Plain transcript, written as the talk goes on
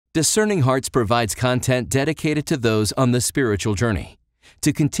Discerning Hearts provides content dedicated to those on the spiritual journey.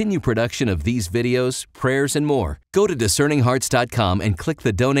 To continue production of these videos, prayers, and more, go to discerninghearts.com and click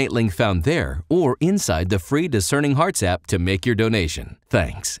the donate link found there or inside the free Discerning Hearts app to make your donation.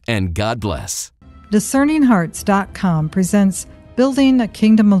 Thanks, and God bless. DiscerningHearts.com presents Building a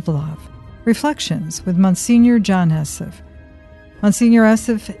Kingdom of Love, Reflections with Monsignor John Esseff. Monsignor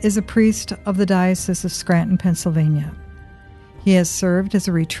Esseff is a priest of the Diocese of Scranton, Pennsylvania. He has served as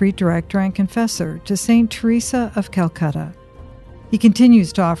a retreat director and confessor to St. Teresa of Calcutta. He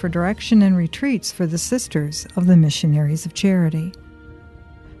continues to offer direction and retreats for the Sisters of the Missionaries of Charity.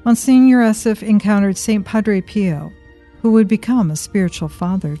 Monsignor Esseff encountered St. Padre Pio, who would become a spiritual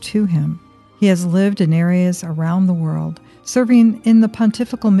father to him. He has lived in areas around the world, serving in the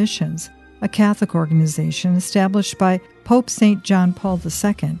Pontifical missions, a Catholic organization established by Pope St. John Paul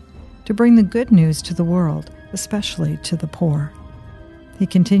II to bring the good news to the world, especially to the poor. He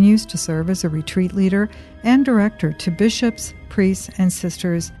continues to serve as a retreat leader and director to bishops, priests and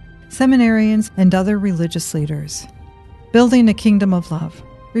sisters, seminarians, and other religious leaders. Building a Kingdom of Love,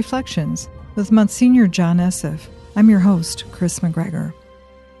 Reflections with Monsignor John Esseff. I'm your host, Chris McGregor.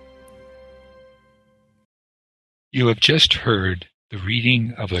 You have just heard the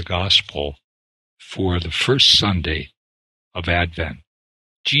reading of the Gospel for the first Sunday of Advent.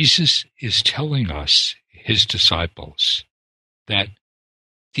 Jesus is telling us, his disciples, that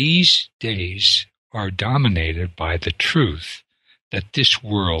these days are dominated by the truth that this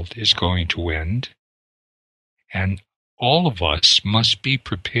world is going to end, and all of us must be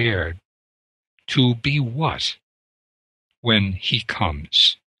prepared to be what? When he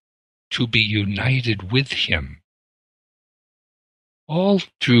comes, to be united with him. All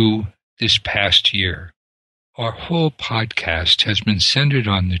through this past year, our whole podcast has been centered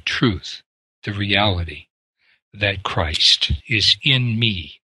on the truth, the reality, that Christ is in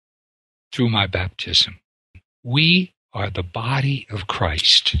me through my baptism. We are the body of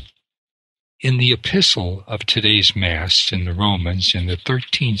Christ. In the epistle of today's Mass in the Romans, in the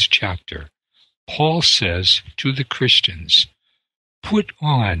 13th chapter, Paul says to the Christians, "Put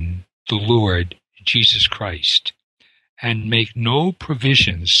on the Lord Jesus Christ, and make no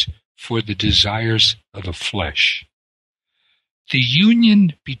provisions for the desires of the flesh." The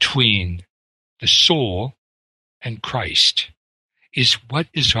union between the soul and Christ is what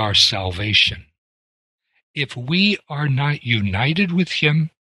is our salvation. If we are not united with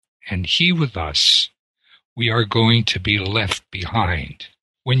him and he with us, we are going to be left behind.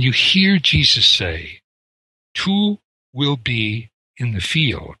 When you hear Jesus say, "Two will be in the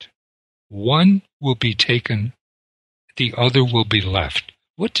field, one will be taken, the other will be left,"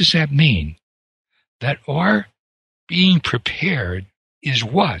 what does that mean? That our being prepared is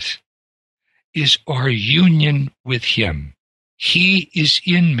what? Is our union with him. He is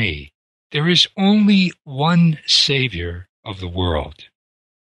in me. There is only one Savior of the world.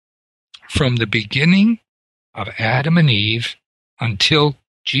 From the beginning of Adam and Eve until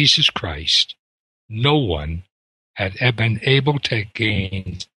Jesus Christ, no one had been able to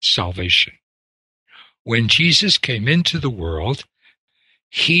gain salvation. When Jesus came into the world,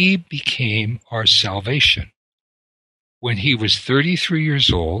 he became our salvation. When he was 33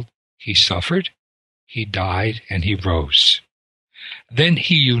 years old, he suffered, he died, and he rose. Then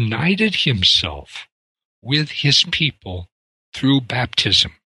he united himself with his people through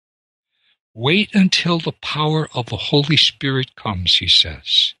baptism. Wait until the power of the Holy Spirit comes, he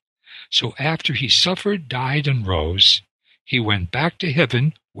says. So after he suffered, died, and rose, he went back to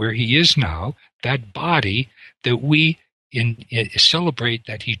heaven where he is now. That body that we celebrate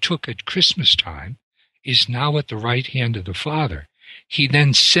that he took at Christmas time is now at the right hand of the Father. He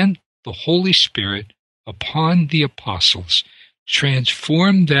then sent the Holy Spirit upon the apostles,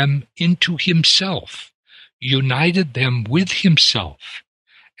 transformed them into himself, united them with himself,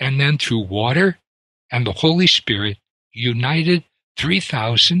 and then through water and the Holy Spirit united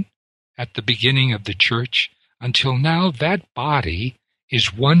 3,000 at the beginning of the church, until now that body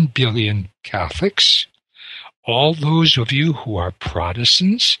is 1 billion Catholics, all those of you who are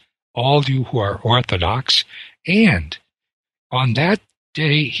Protestants, all of you who are Orthodox, and on that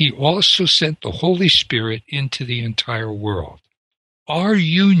day he also sent the Holy Spirit into the entire world. Our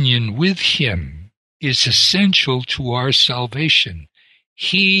union with him is essential to our salvation.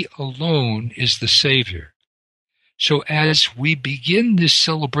 He alone is the Savior. So as we begin this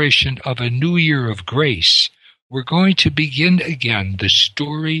celebration of a new year of grace, we're going to begin again the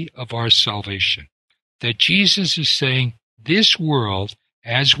story of our salvation. That Jesus is saying, this world,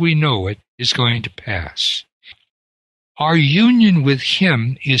 as we know it, is going to pass. Our union with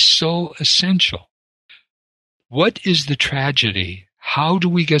him is so essential. What is the tragedy? How do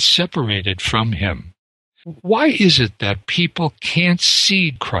we get separated from him? Why is it that people can't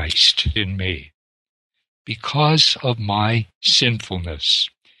see Christ in me? Because of my sinfulness.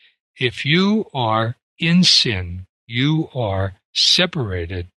 If you are in sin, you are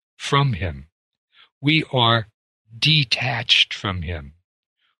separated from him. We are detached from him.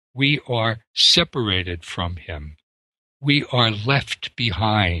 We are separated from him. We are left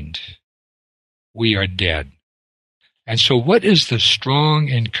behind. We are dead. And so what is the strong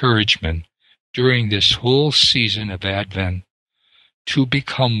encouragement during this whole season of Advent? To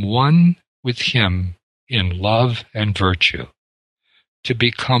become one with him in love and virtue. To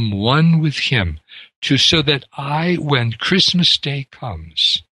become one with him, so that when Christmas Day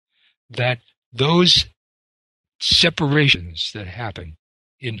comes, that those separations that happen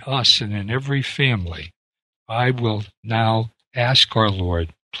in us and in every family, I will now ask our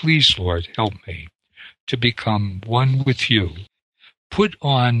Lord, please, Lord, help me to become one with you. Put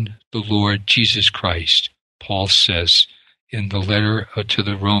on the Lord Jesus Christ, Paul says in the letter to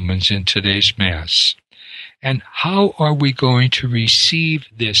the Romans in today's Mass. And how are we going to receive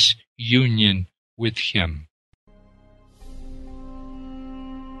this union with him?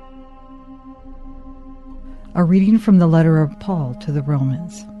 A reading from the letter of Paul to the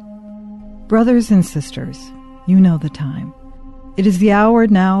Romans. Brothers and sisters, you know the time. It is the hour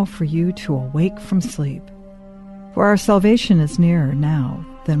now for you to awake from sleep. For our salvation is nearer now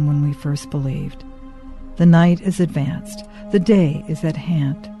than when we first believed. The night is advanced, the day is at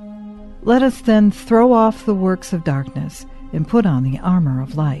hand. Let us then throw off the works of darkness and put on the armor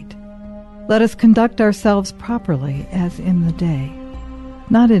of light. Let us conduct ourselves properly as in the day,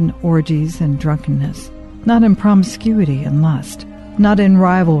 not in orgies and drunkenness, not in promiscuity and lust, not in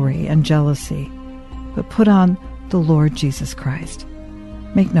rivalry and jealousy, but put on the Lord Jesus Christ.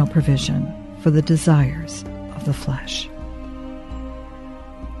 Make no provision for the desires of the flesh.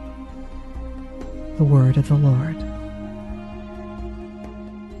 The word of the Lord.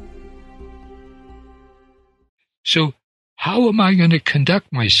 So, how am I going to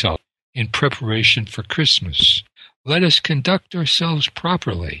conduct myself in preparation for Christmas? Let us conduct ourselves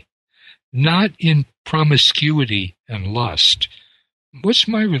properly, not in promiscuity and lust. What's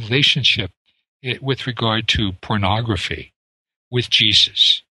my relationship with regard to pornography with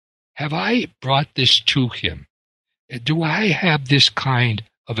Jesus? Have I brought this to him? Do I have this kind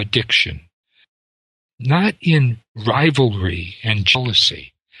of addiction? Not in rivalry and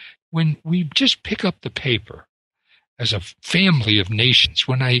jealousy. When we just pick up the paper as a family of nations,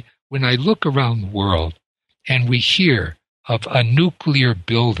 when I look around the world and we hear of a nuclear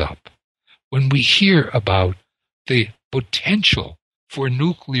buildup, when we hear about the potential for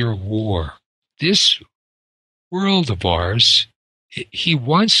nuclear war, this world of ours, he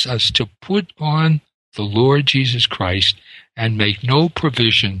wants us to put on the Lord Jesus Christ and make no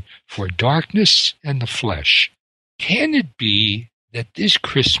provision for darkness and the flesh. Can it be that this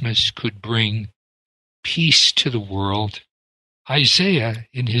Christmas could bring peace to the world? Isaiah,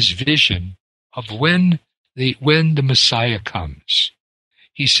 in his vision of when the Messiah comes,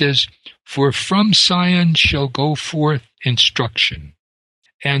 he says, "For from Zion shall go forth instruction,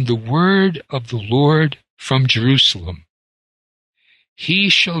 and the word of the Lord from Jerusalem. He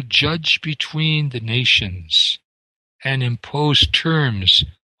shall judge between the nations and impose terms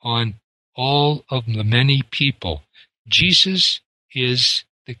on all of the many people." Jesus is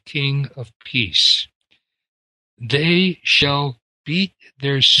the King of peace. They shall beat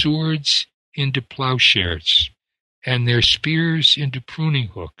their swords into plowshares and their spears into pruning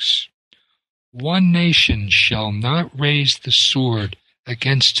hooks. One nation shall not raise the sword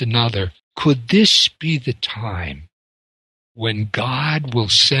against another. Could this be the time when God will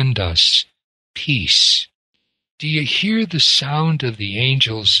send us peace? Do you hear the sound of the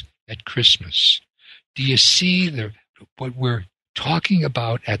angels at Christmas? Do you see what we're talking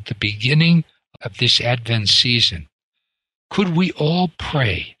about at the beginning of this Advent season? Could we all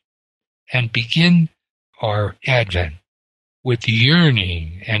pray and begin our Advent with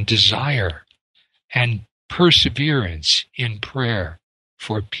yearning and desire and perseverance in prayer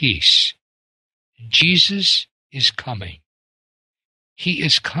for peace? Jesus is coming. He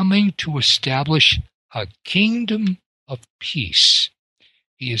is coming to establish a kingdom of peace.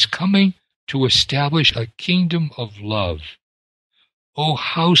 He is coming to establish a kingdom of love. O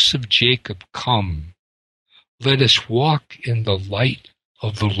house of Jacob, come. Let us walk in the light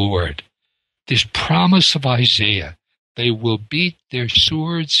of the Lord. This promise of Isaiah, they will beat their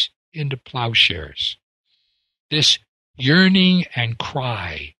swords into plowshares. This yearning and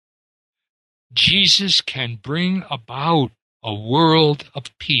cry, Jesus can bring about a world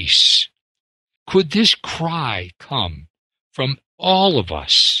of peace. Could this cry come from all of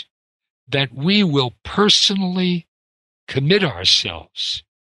us, that we will personally commit ourselves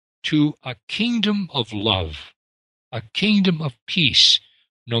to a kingdom of love, a kingdom of peace,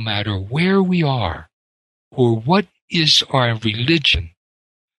 no matter where we are or what is our religion.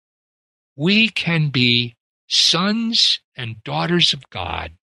 We can be sons and daughters of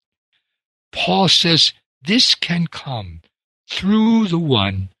God. Paul says this can come through the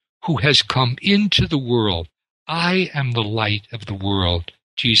one who has come into the world. I am the light of the world,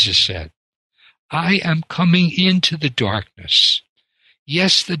 Jesus said. I am coming into the darkness.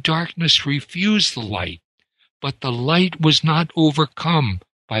 Yes, the darkness refused the light, but the light was not overcome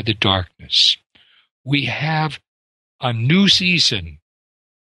by the darkness. We have a new season,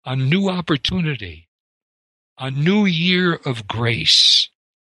 a new opportunity, a new year of grace.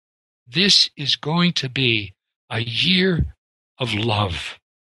 This is going to be a year of love,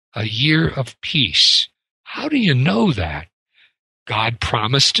 a year of peace. How do you know that? God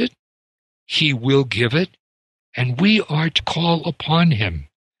promised it. He will give it. And we are to call upon him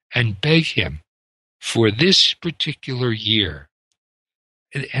and beg him for this particular year.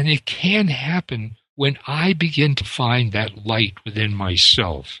 And it can happen when I begin to find that light within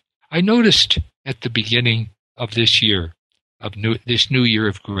myself. I noticed at the beginning of this year, this new year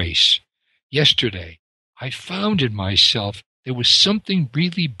of grace, yesterday, I found in myself there was something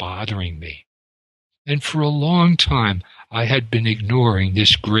really bothering me. And for a long time, I had been ignoring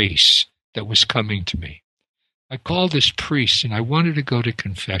this grace that was coming to me. I called this priest and I wanted to go to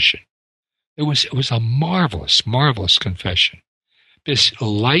confession. It was a marvelous, marvelous confession. This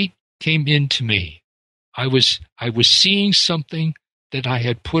light came into me. I was seeing something that I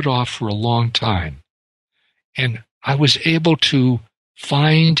had put off for a long time. And I was able to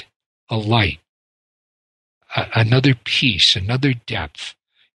find a light, another peace, another depth.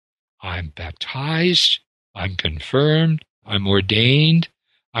 I'm baptized, I'm confirmed, I'm ordained,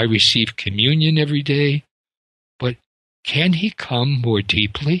 I receive communion every day. But can he come more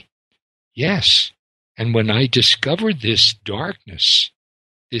deeply? Yes. And when I discovered this darkness,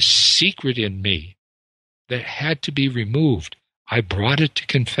 this secret in me that had to be removed, I brought it to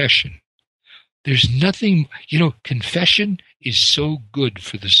confession. There's nothing, confession is so good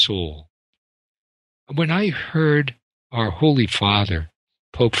for the soul. When I heard our Holy Father,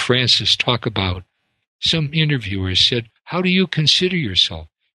 Pope Francis, talk about, some interviewers said, "How do you consider yourself?"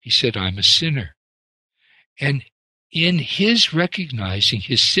 He said, "I'm a sinner." And in his recognizing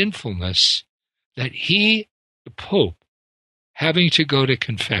his sinfulness, that he, the Pope, having to go to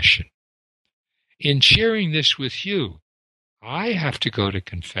confession, in sharing this with you, I have to go to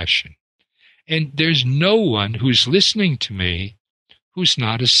confession. And there's no one who's listening to me who's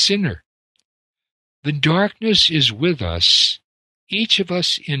not a sinner. The darkness is with us, each of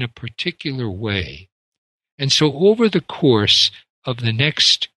us in a particular way. And so over the course of the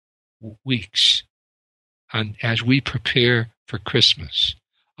next weeks, and as we prepare for Christmas,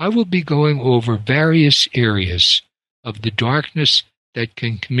 I will be going over various areas of the darkness that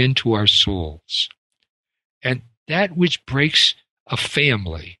can come into our souls. And that which breaks a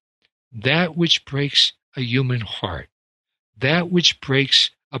family, that which breaks a human heart, that which breaks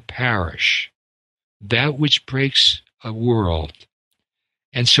a parish, that which breaks a world.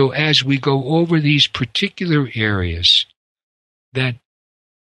 And so as we go over these particular areas that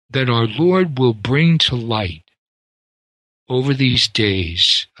our Lord will bring to light over these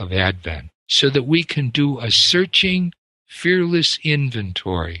days of Advent, so that we can do a searching, fearless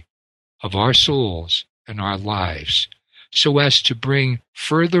inventory of our souls and our lives, so as to bring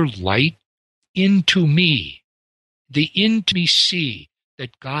further light into me, the intimacy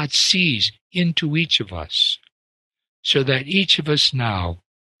that God sees into each of us, so that each of us now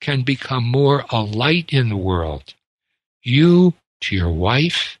can become more a light in the world. You to your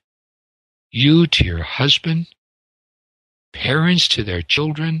wife, you to your husband, parents to their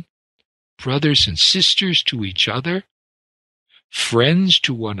children, brothers and sisters to each other, friends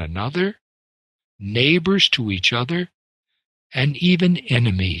to one another, neighbors to each other, and even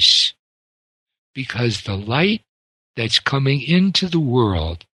enemies. Because the light that's coming into the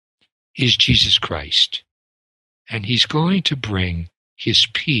world is Jesus Christ. And he's going to bring his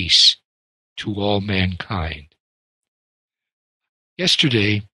peace to all mankind.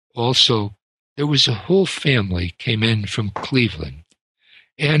 Yesterday, also, there was a whole family came in from Cleveland,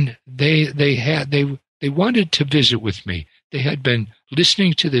 and they wanted to visit with me. They had been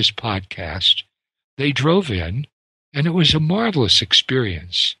listening to this podcast. They drove in, and it was a marvelous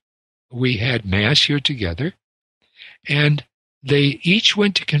experience. We had Mass here together, and they each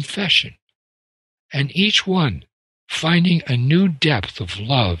went to confession, and each one finding a new depth of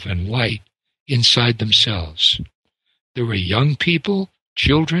love and light inside themselves. There were young people,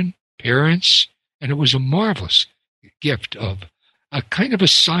 children, parents, and it was a marvelous gift of a kind of a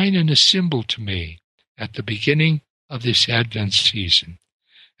sign and a symbol to me at the beginning of this Advent season.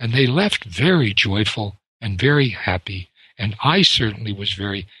 And they left very joyful and very happy. And I certainly was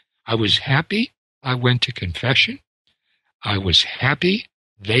I was happy I went to confession. I was happy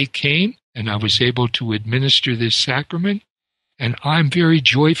they came and I was able to administer this sacrament. And I'm very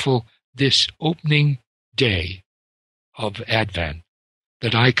joyful this opening day of Advent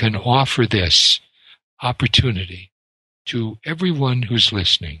that I can offer this opportunity to everyone who's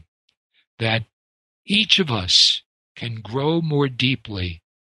listening, that each of us can grow more deeply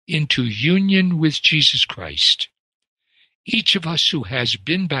into union with Jesus Christ. Each of us who has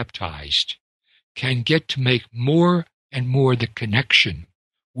been baptized can get to make more and more the connection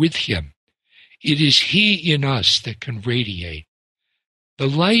with Him. It is He in us that can radiate. The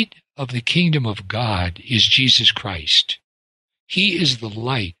light of the kingdom of God is Jesus Christ. He is the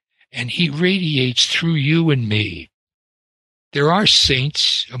light, and He radiates through you and me. There are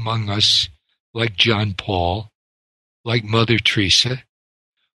saints among us, like John Paul, like Mother Teresa,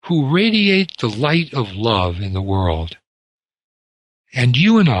 who radiate the light of love in the world. And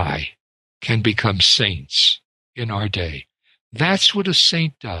you and I can become saints in our day. That's what a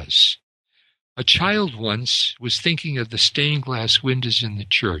saint does. A child once was thinking of the stained glass windows in the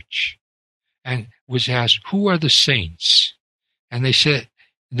church and was asked, who are the saints? And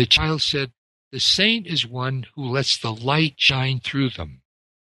the child said, the saint is one who lets the light shine through them.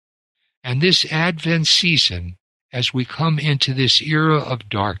 And this Advent season, as we come into this era of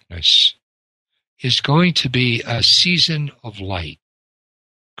darkness, is going to be a season of light.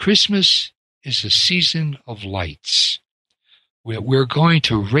 Christmas is a season of lights, where we're going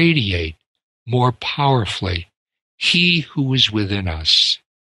to radiate more powerfully He who is within us.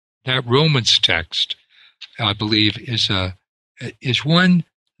 That Romans text, I believe, is one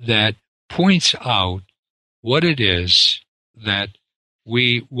that points out what it is that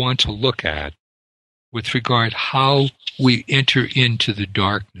we want to look at with regard how we enter into the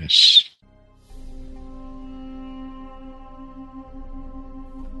darkness.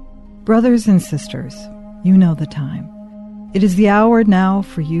 Brothers and sisters, you know the time. It is the hour now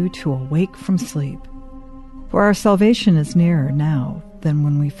for you to awake from sleep. For our salvation is nearer now than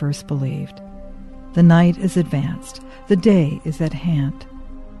when we first believed. The night is advanced, the day is at hand.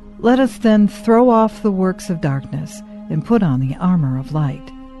 Let us then throw off the works of darkness and put on the armor of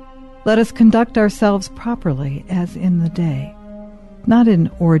light. Let us conduct ourselves properly as in the day, not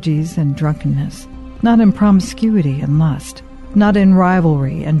in orgies and drunkenness, not in promiscuity and lust, not in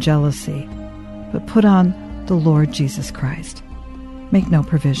rivalry and jealousy, but put on the Lord Jesus Christ. Make no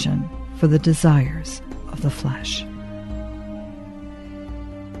provision for the desires of the flesh.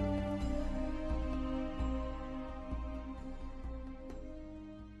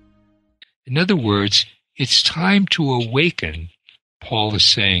 In other words, it's time to awaken, Paul is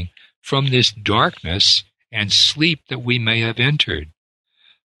saying, from this darkness and sleep that we may have entered.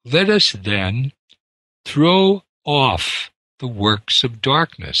 Let us then throw off the works of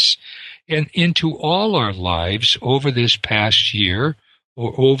darkness and into all our lives over this past year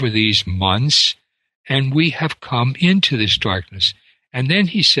or over these months, and we have come into this darkness. And then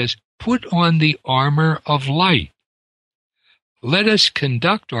he says, put on the armor of light. Let us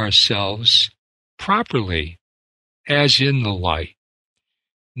conduct ourselves properly as in the light,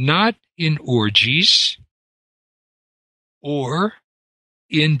 not in orgies or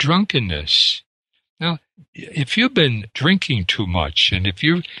in drunkenness. Now, if you've been drinking too much, and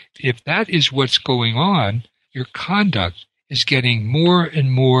if that is what's going on, your conduct is getting more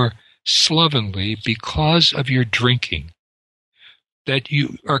and more slovenly because of your drinking, that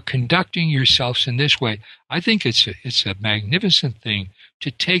you are conducting yourselves in this way. I think it's a magnificent thing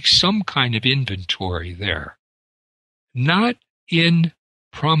to take some kind of inventory there, not in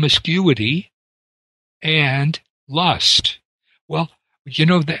promiscuity and lust. Well,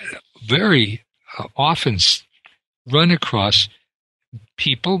 that very often run across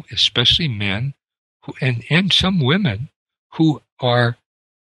people, especially men, and some women, who are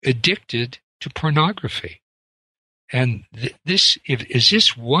addicted to pornography. And is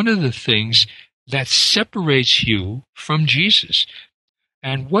this one of the things that separates you from Jesus?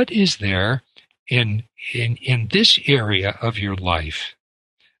 And what is there in this area of your life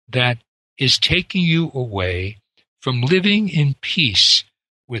that is taking you away from living in peace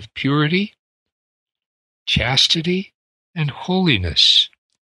with purity, chastity, and holiness?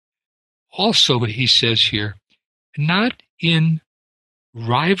 Also, he says here, not in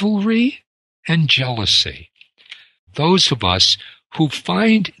rivalry and jealousy. Those of us who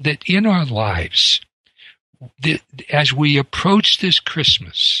find that in our lives as we approach this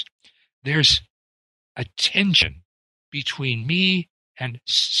Christmas, there's a tension between me and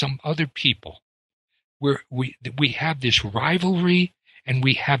some other people, where we have this rivalry and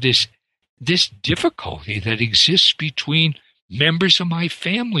we have this difficulty that exists between members of my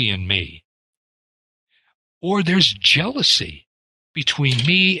family and me. Or there's jealousy between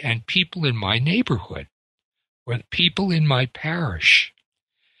me and people in my neighborhood or the people in my parish.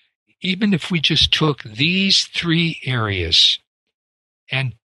 Even if we just took these three areas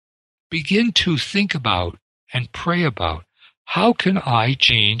and begin to think about and pray about, how can I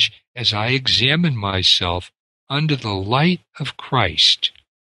change as I examine myself under the light of Christ?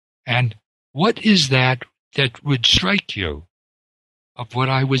 And what is that would strike you of what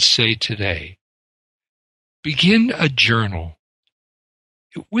I would say today? Begin a journal.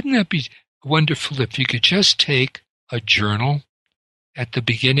 Wouldn't that be wonderful if you could just take a journal at the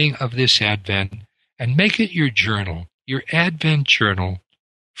beginning of this Advent and make it your journal, your Advent journal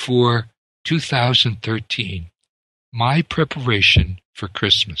for 2013, my preparation for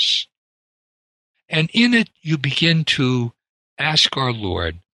Christmas. And in it, you begin to ask our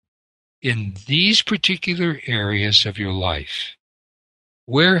Lord, in these particular areas of your life,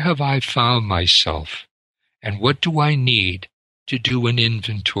 where have I found myself, and what do I need to do an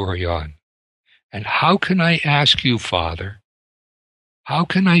inventory on? And how can I ask you, Father? How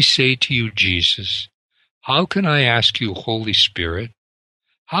can I say to you, Jesus? How can I ask you, Holy Spirit?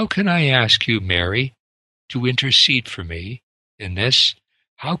 How can I ask you, Mary, to intercede for me in this?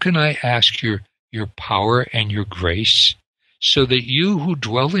 How can I ask your power and your grace, so that you who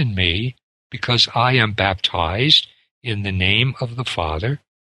dwell in me, because I am baptized in the name of the Father,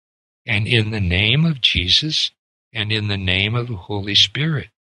 and in the name of Jesus, and in the name of the Holy Spirit,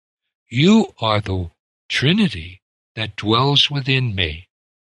 you are the Trinity that dwells within me.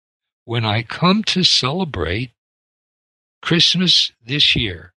 When I come to celebrate Christmas this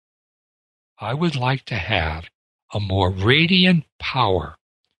year, I would like to have a more radiant power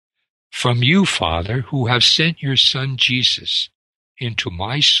from you, Father, who have sent your Son Jesus into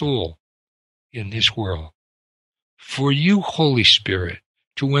my soul in this world. For you, Holy Spirit,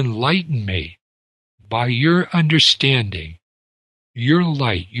 to enlighten me by your understanding, your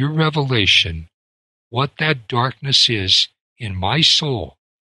light, your revelation, what that darkness is in my soul,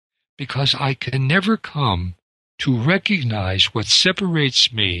 because I can never come to recognize what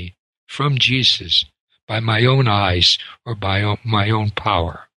separates me from Jesus by my own eyes or by my own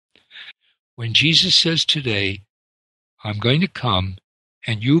power. When Jesus says today, I'm going to come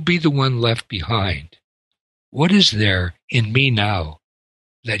and you'll be the one left behind, what is there in me now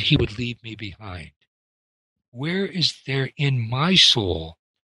that he would leave me behind? Where is there in my soul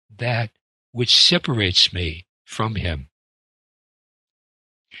that which separates me from him?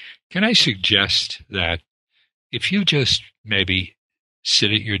 Can I suggest that if you just maybe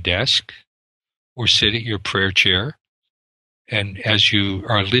sit at your desk or sit at your prayer chair, and as you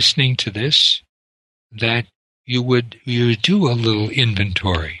are listening to this, that you would do a little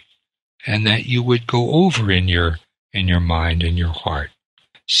inventory, and that you would go over in your mind and your heart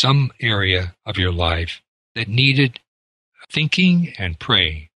some area of your life that needed thinking and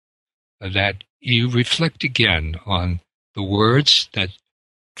praying, that you reflect again on the words that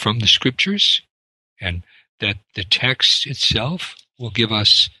from the Scriptures, and that the text itself will give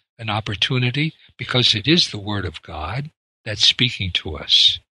us an opportunity, because it is the Word of God that's speaking to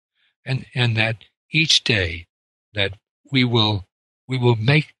us, and that each day that we will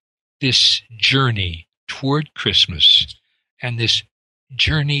make this journey toward Christmas and this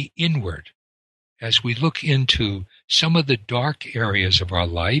journey inward as we look into some of the dark areas of our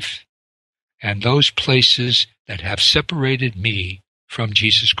life and those places that have separated me from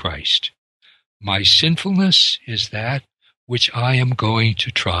Jesus Christ. My sinfulness is that which I am going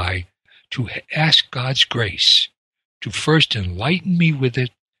to try to ask God's grace to first enlighten me with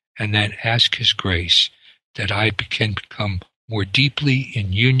it, and then ask his grace that I can become more deeply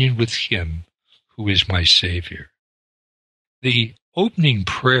in union with him who is my Savior. The opening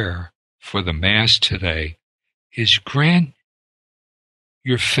prayer for the Mass today is, grant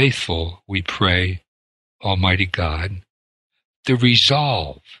your faithful, we pray, Almighty God, the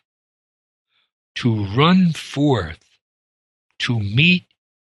resolve to run forth to meet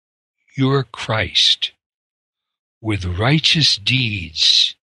your Christ with righteous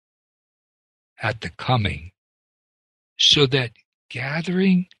deeds at the coming, so that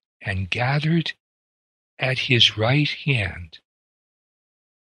gathering and gathered at his right hand,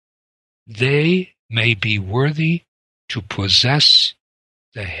 they may be worthy to possess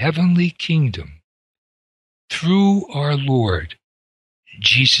the heavenly kingdom through our Lord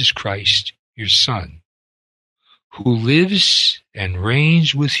Jesus Christ, your Son, who lives and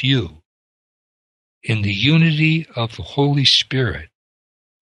reigns with you in the unity of the Holy Spirit,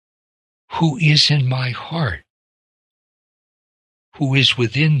 who is in my heart, who is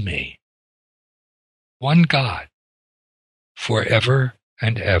within me, one God, forever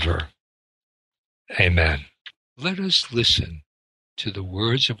and ever. Amen. Let us listen to the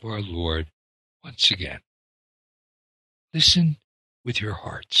words of our Lord once again. Listen with your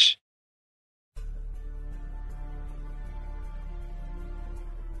hearts.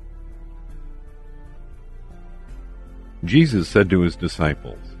 Jesus said to his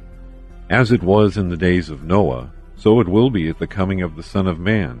disciples, "As it was in the days of Noah, so it will be at the coming of the Son of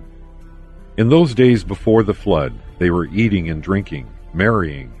Man. In those days before the flood, they were eating and drinking,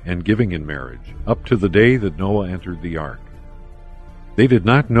 marrying and giving in marriage, up to the day that Noah entered the ark. They did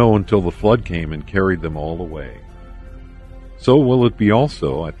not know until the flood came and carried them all away. So will it be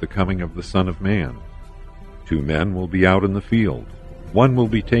also at the coming of the Son of Man. 2 men will be out in the field, one will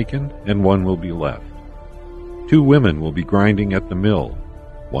be taken and one will be left. 2 women will be grinding at the mill,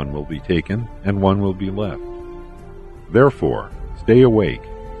 one will be taken and one will be left. Therefore, stay awake,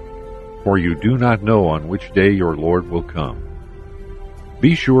 for you do not know on which day your Lord will come.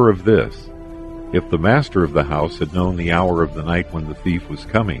 Be sure of this, if the master of the house had known the hour of the night when the thief was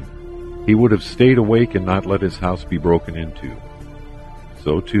coming, he would have stayed awake and not let his house be broken into.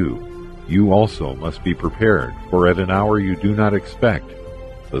 So too, you also must be prepared, for at an hour you do not expect,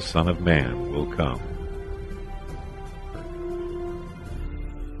 the Son of Man will come."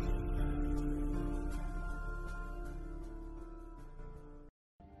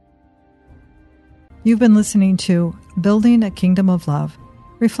 You've been listening to Building a Kingdom of Love,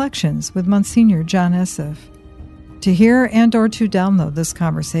 Reflections with Monsignor John Esseff. To hear and or to download this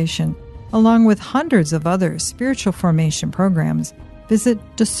conversation, along with hundreds of other spiritual formation programs, visit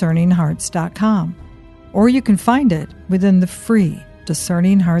discerninghearts.com, or you can find it within the free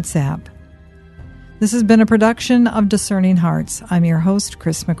Discerning Hearts app. This has been a production of Discerning Hearts. I'm your host,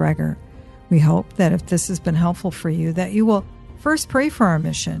 Chris McGregor. We hope that if this has been helpful for you, that you will first pray for our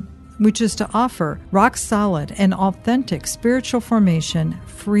mission, which is to offer rock-solid and authentic spiritual formation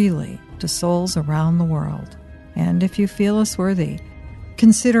freely to souls around the world. And if you feel us worthy,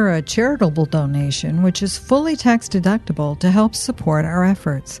 consider a charitable donation, which is fully tax-deductible to help support our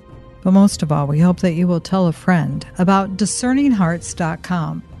efforts. But most of all, we hope that you will tell a friend about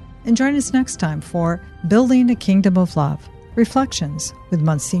discerninghearts.com and join us next time for Building a Kingdom of Love, Reflections with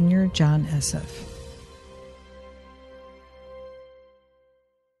Monsignor John Esseff.